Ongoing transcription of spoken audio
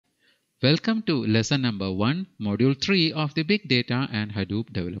Welcome to lesson number 1, module 3 of the Big Data and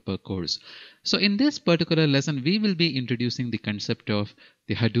Hadoop Developer course. So in this particular lesson, we will be introducing the concept of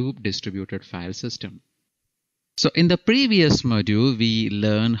the Hadoop distributed file system. So in the previous module, we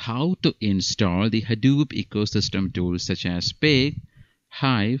learned how to install the Hadoop ecosystem tools such as BIG,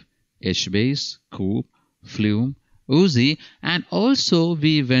 Hive, HBase, Coop, Flume, Uzi, and also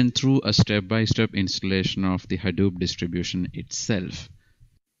we went through a step-by-step installation of the Hadoop distribution itself.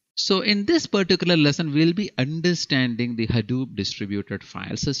 So in this particular lesson, we'll be understanding the Hadoop distributed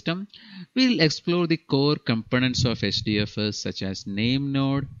file system. We'll explore the core components of HDFS such as name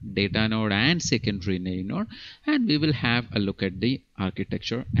node, data node, and secondary name node, and we will have a look at the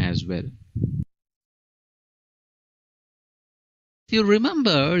architecture as well. If you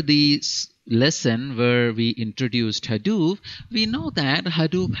remember the lesson where we introduced Hadoop, we know that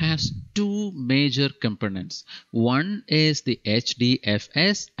Hadoop has two major components. One is the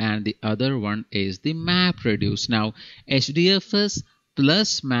HDFS and the other one is the MapReduce. Now, HDFS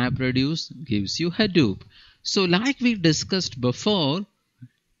plus MapReduce gives you Hadoop. So like we discussed before,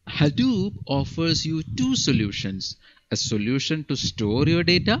 Hadoop offers you two solutions, a solution to store your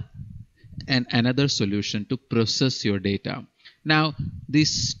data and another solution to process your data. Now, the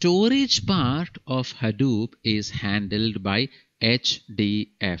storage part of Hadoop is handled by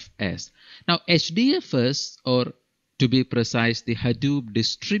HDFS. Now, HDFS, or to be precise, the Hadoop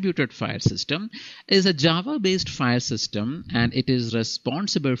distributed file system, is a Java-based file system and it is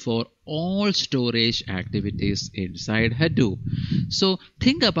responsible for all storage activities inside Hadoop. So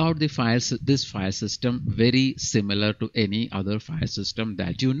think about this file system very similar to any other file system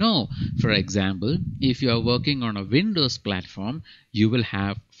that you know. For example, if you are working on a Windows platform, you will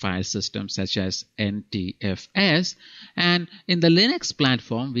have file systems such as NTFS, and in the Linux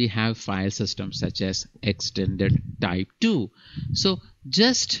platform we have file systems such as extended type 2. So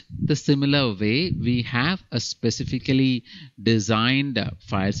just the similar way, we have a specifically designed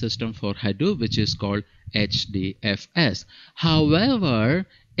file system for Hadoop which is called HDFS. However,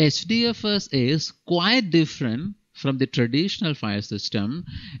 HDFS is quite different from the traditional file system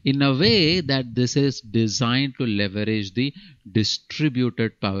in a way that this is designed to leverage the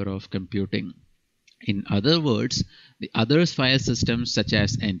distributed power of computing. In other words, the other file systems such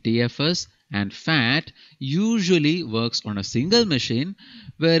as NTFS and FAT usually works on a single machine,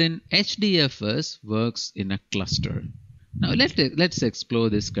 wherein HDFS works in a cluster. Now let's explore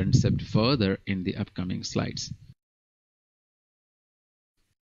this concept further in the upcoming slides.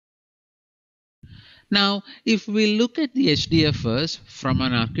 Now, if we look at the HDFS from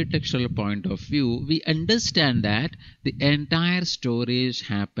an architectural point of view, we understand that the entire storage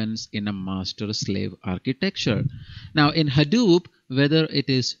happens in a master-slave architecture. Now, in Hadoop, whether it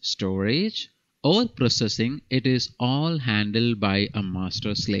is storage or processing, it is all handled by a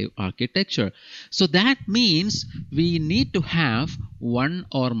master-slave architecture. So that means we need to have one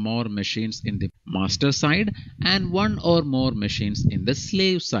or more machines in the master side and one or more machines in the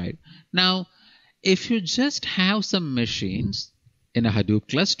slave side. Now, if you just have some machines in a Hadoop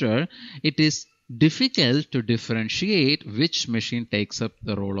cluster, it is difficult to differentiate which machine takes up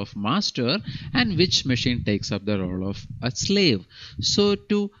the role of master and which machine takes up the role of a slave. So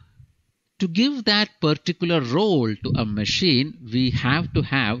to give that particular role to a machine, we have to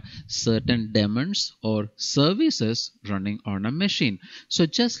have certain daemons or services running on a machine. So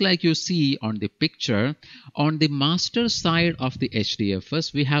just like you see on the picture, on the master side of the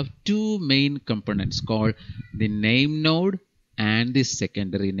HDFS, we have two main components called the name node and the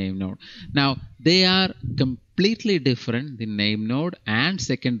secondary name node. Now, they are completely different. The name node and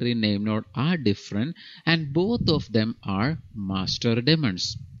secondary name node are different, and both of them are master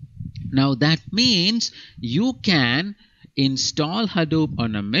daemons. Now that means you can install Hadoop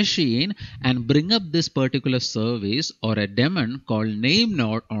on a machine and bring up this particular service or a daemon called name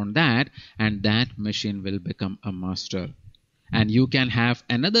node on that, and that machine will become a master. And you can have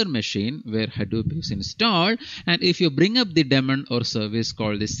another machine where Hadoop is installed, and if you bring up the daemon or service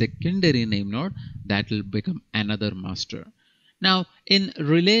called the secondary name node, that will become another master. Now, in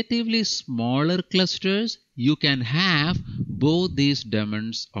relatively smaller clusters, you can have both these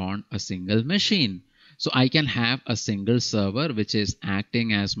daemons on a single machine. So I can have a single server which is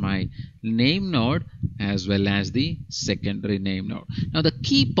acting as my name node as well as the secondary name node. Now, the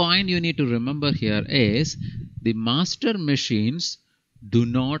key point you need to remember here is the master machines do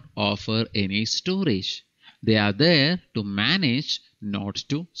not offer any storage. They are there to manage, not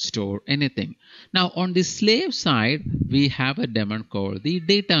to store anything. Now on the slave side, we have a daemon called the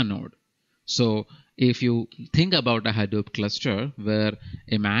data node. So If you think about a Hadoop cluster where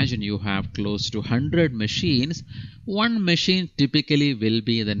imagine you have close to 100 machines, one machine typically will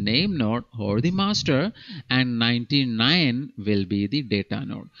be the name node or the master and 99 will be the data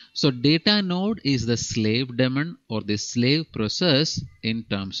node. So data node is the slave daemon or the slave process in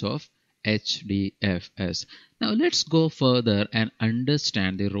terms of HDFS. Now let's go further and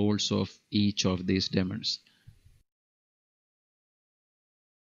understand the roles of each of these daemons.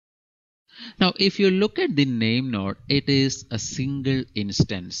 Now, if you look at the name node, it is a single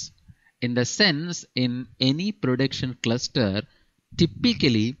instance. In the sense, in any production cluster,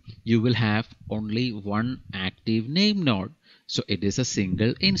 typically you will have only one active name node. So it is a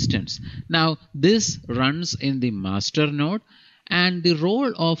single instance. Now, this runs in the master node, and the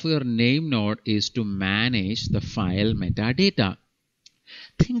role of your name node is to manage the file metadata.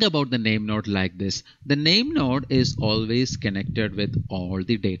 Think about the name node like this. The name node is always connected with all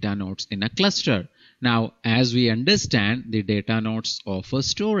the data nodes in a cluster. Now, as we understand, the data nodes offer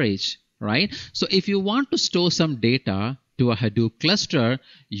storage, right? So if you want to store some data to a Hadoop cluster,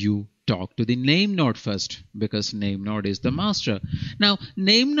 you talk to the name node first because name node is the master. Now,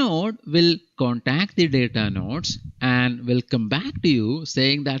 name node will contact the data nodes and will come back to you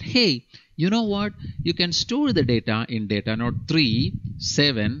saying that, hey, you know what? You can store the data in data node 3,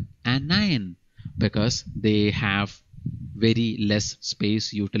 7 and 9 because they have very less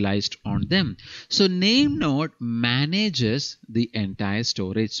space utilized on them. So name node manages the entire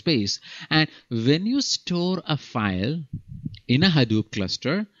storage space. And when you store a file in a Hadoop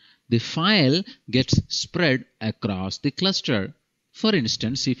cluster, the file gets spread across the cluster. For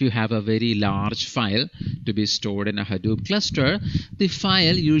instance, if you have a very large file to be stored in a Hadoop cluster, the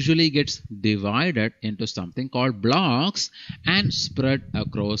file usually gets divided into something called blocks and spread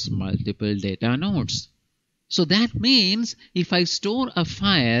across multiple data nodes. So that means if I store a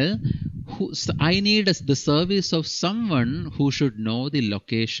file, I need the service of someone who should know the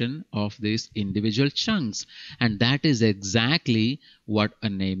location of these individual chunks. And that is exactly what a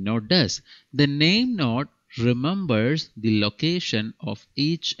name node does. The name node remembers the location of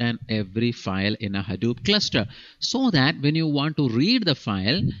each and every file in a Hadoop cluster so that when you want to read the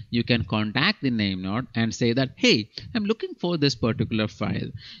file, you can contact the name node and say that, hey, I'm looking for this particular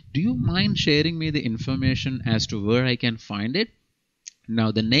file. Do you mind sharing me the information as to where I can find it?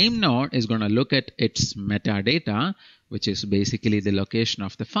 Now the name node is going to look at its metadata, which is basically the location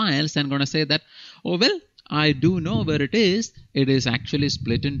of the files, and going to say that, oh well, I do know where it is. It is actually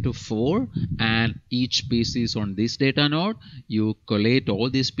split into 4 and each piece is on this data node. You collate all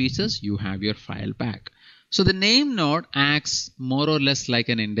these pieces, you have your file back. So the name node acts more or less like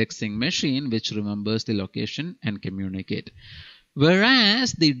an indexing machine which remembers the location and communicate.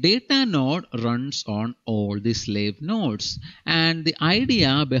 Whereas the data node runs on all the slave nodes, and the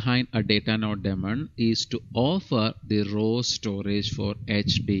idea behind a data node daemon is to offer the raw storage for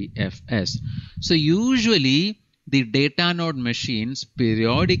HDFS. So usually the data node machines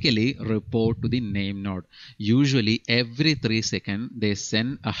periodically report to the name node. Usually every 3 seconds they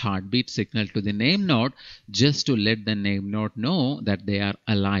send a heartbeat signal to the name node just to let the name node know that they are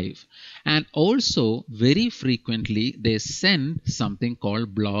alive. And also very frequently they send something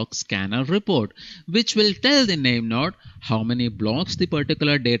called block scanner report, which will tell the name node how many blocks the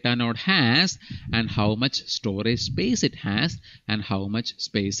particular data node has and how much storage space it has and how much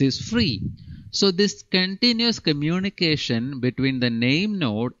space is free. So this continuous communication between the name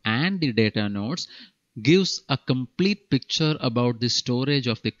node and the data nodes gives a complete picture about the storage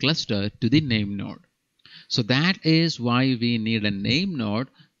of the cluster to the name node. So that is why we need a name node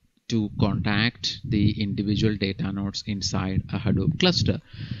to contact the individual data nodes inside a Hadoop cluster.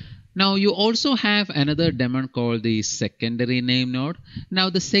 Now you also have another daemon called the secondary name node. Now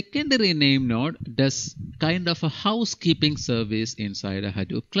the secondary name node does kind of a housekeeping service inside a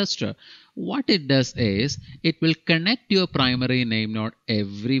Hadoop cluster. What it does is it will connect your primary name node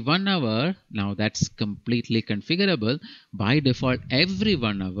every 1 hour. Now that's completely configurable by default every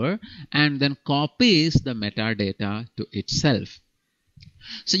 1 hour, and then copies the metadata to itself.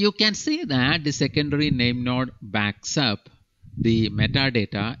 So you can see that the secondary name node backs up the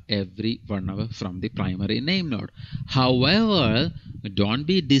metadata every 1 hour from the primary name node. However, don't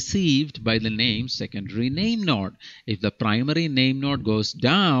be deceived by the name secondary name node. If the primary name node goes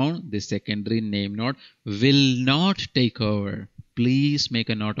down, the secondary name node will not take over. Please make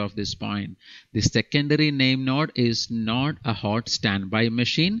a note of this point. The secondary name node is not a hot standby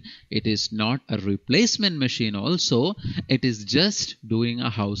machine. It is not a replacement machine also. It is just doing a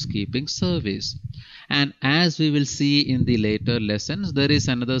housekeeping service. And as we will see in the later lessons, there is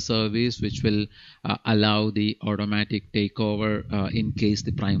another service which will allow the automatic takeover in case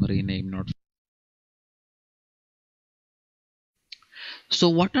the primary name node So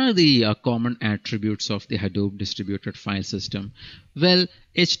what are the common attributes of the Hadoop distributed file system? Well,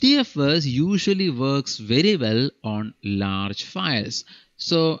 HDFS usually works very well on large files.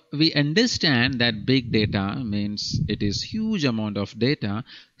 So we understand that big data means it is huge amount of data.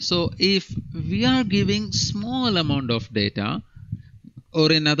 So if we are giving small amount of data,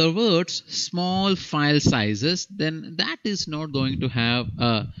 or in other words small file sizes, then that is not going to have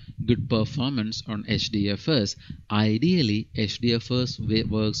a good performance on HDFS. Ideally HDFS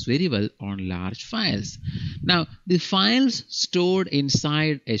works very well on large files. Now the files stored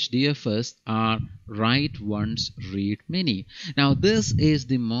inside HDFS are write once read many. Now this is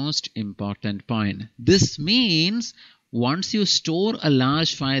the most important point. This means once you store a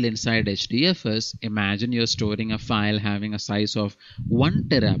large file inside HDFS, imagine you're storing a file having a size of 1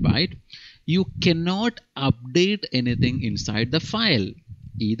 terabyte, you cannot update anything inside the file.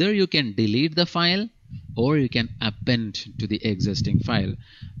 Either you can delete the file or you can append to the existing file.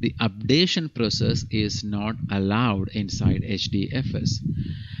 The updation process is not allowed inside HDFS.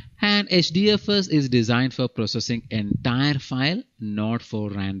 And HDFS is designed for processing entire file, not for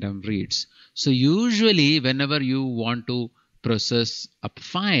random reads. So usually whenever you want to process a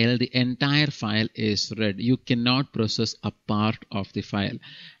file, the entire file is read. You cannot process a part of the file.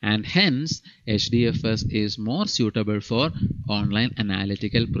 And hence HDFS is more suitable for online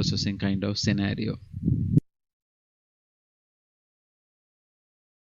analytical processing kind of scenario.